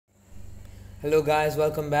Hello guys,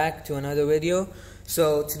 welcome back to another video.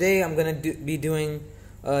 So today I'm gonna be doing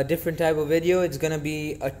a different type of video. It's gonna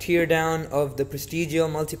be a teardown of the Prestigio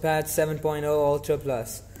multipad 7.0 Ultra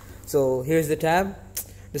Plus. So here's the tab.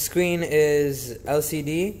 The screen is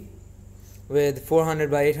LCD with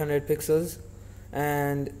 400 by 800 pixels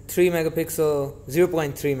and 0.3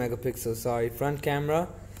 megapixel sorry, front camera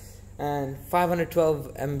and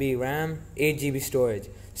 512 MB RAM, 8 GB storage.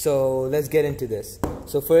 So let's get into this.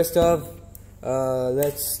 So first off,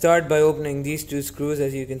 let's start by opening these two screws,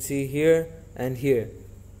 as you can see here and here.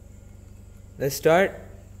 Let's start.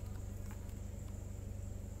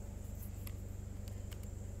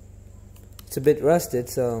 It's a bit rusted,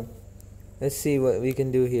 so let's see what we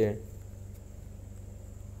can do here.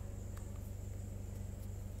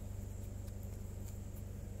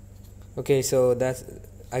 Okay, so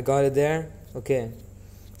I got it there. Okay,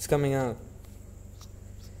 it's coming out.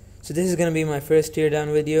 So this is going to be my first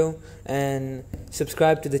teardown video, and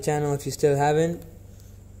subscribe to the channel if you still haven't,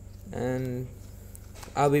 and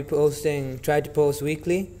I'll be try to post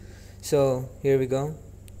weekly. So here we go.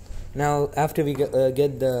 Now after we get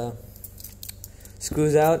the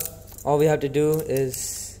screws out, all we have to do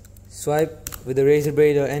is swipe with a razor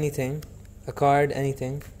blade or anything, a card,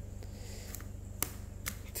 anything,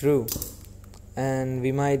 through, and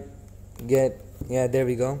we might get, yeah, there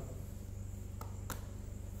we go.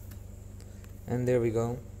 And there we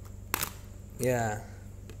go. Yeah,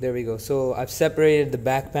 there we go. So I've separated the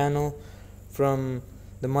back panel from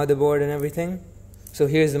the motherboard and everything. So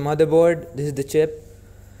here's the motherboard, this is the chip,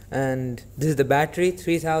 and this is the battery,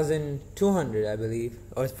 3200 I believe,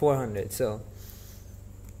 or 400. So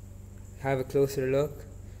have a closer look.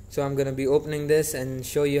 So I'm gonna be opening this and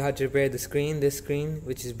show you how to repair the screen, this screen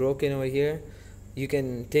which is broken over here. You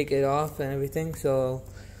can take it off and everything. So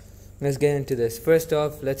let's get into this. First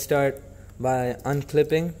off, let's start by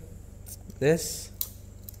unclipping this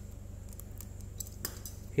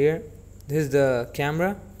here. This is the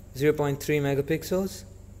camera, 0.3 megapixels,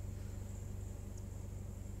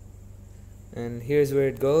 and here's where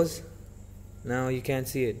it goes. Now you can't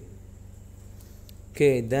see it.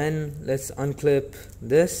 Okay, then let's unclip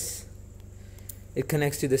this. It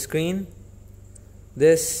connects to the screen.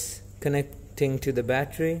 This connecting to the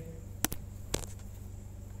battery.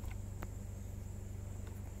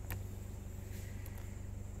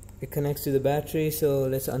 It connects to the battery, so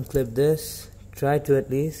let's unclip this. Try to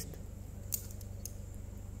at least.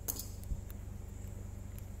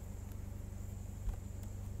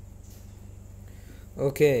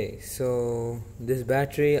 Okay, so this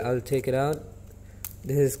battery, I'll take it out.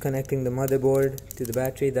 This is connecting the motherboard to the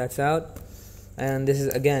battery, that's out. And this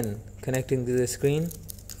is again connecting to the screen.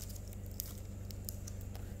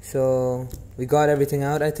 So we got everything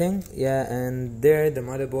out, I think. Yeah, and there the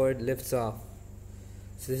motherboard lifts off.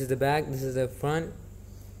 So this is the back, this is the front.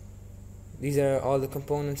 These are all the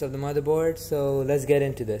components of the motherboard. So let's get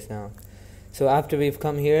into this now. So after we've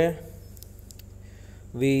come here,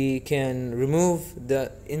 we can remove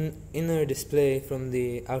the inner display from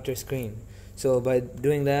the outer screen. So by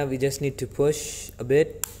doing that, we just need to push a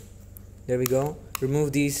bit. There we go.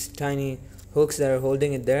 Remove these tiny hooks that are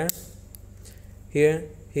holding it there. Here,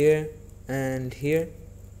 here, and here.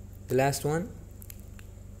 The last one.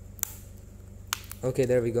 Okay,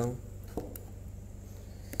 there we go.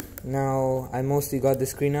 Now I mostly got the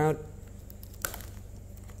screen out.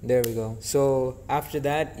 There we go. So after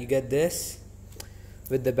that, you get this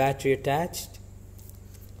with the battery attached,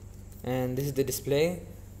 and this is the display,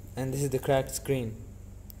 and this is the cracked screen.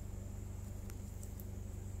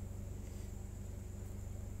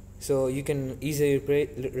 So you can easily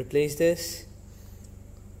replace this,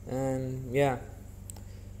 and yeah.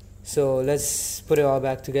 So let's put it all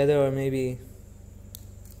back together, or maybe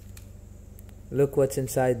look what's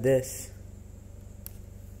inside this.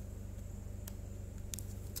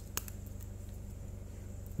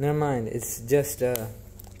 Never mind, it's just a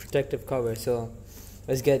protective cover. So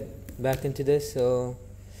let's get back into this. So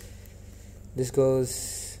this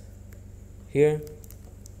goes here.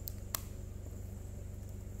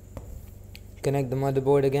 Connect the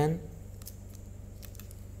motherboard again.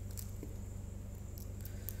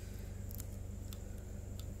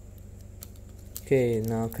 Okay,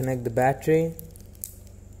 now connect the battery.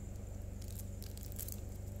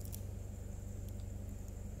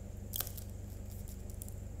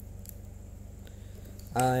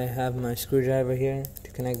 I have my screwdriver here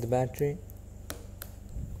to connect the battery.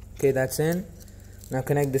 Okay, that's in. Now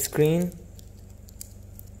connect the screen.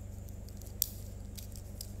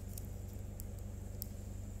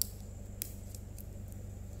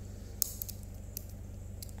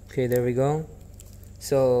 Okay, there we go.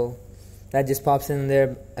 So that just pops in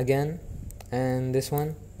there again, and this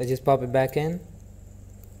one. Let's just pop it back in.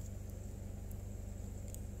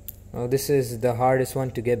 Oh, this is the hardest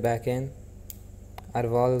one to get back in out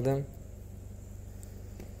of all of them.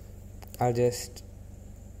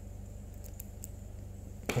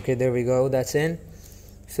 Okay, there we go, that's in.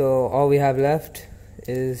 So all we have left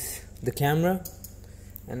is the camera,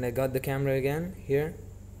 and I got the camera again here.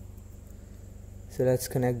 So let's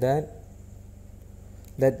connect that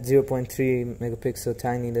 0.3 megapixel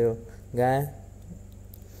tiny little guy.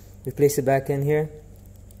 We place it back in here,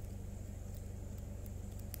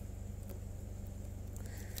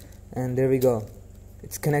 and there we go.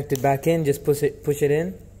 It's connected back in. Just push it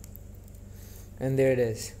in, and there it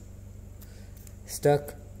is,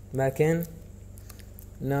 stuck back in.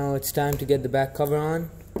 Now it's time to get the back cover on.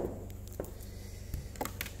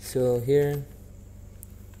 So here,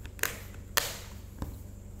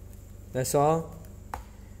 that's all,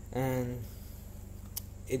 and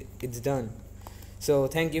it's done. So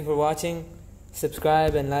thank you for watching.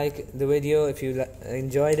 Subscribe and like the video if you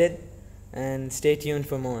enjoyed it, and stay tuned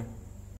for more.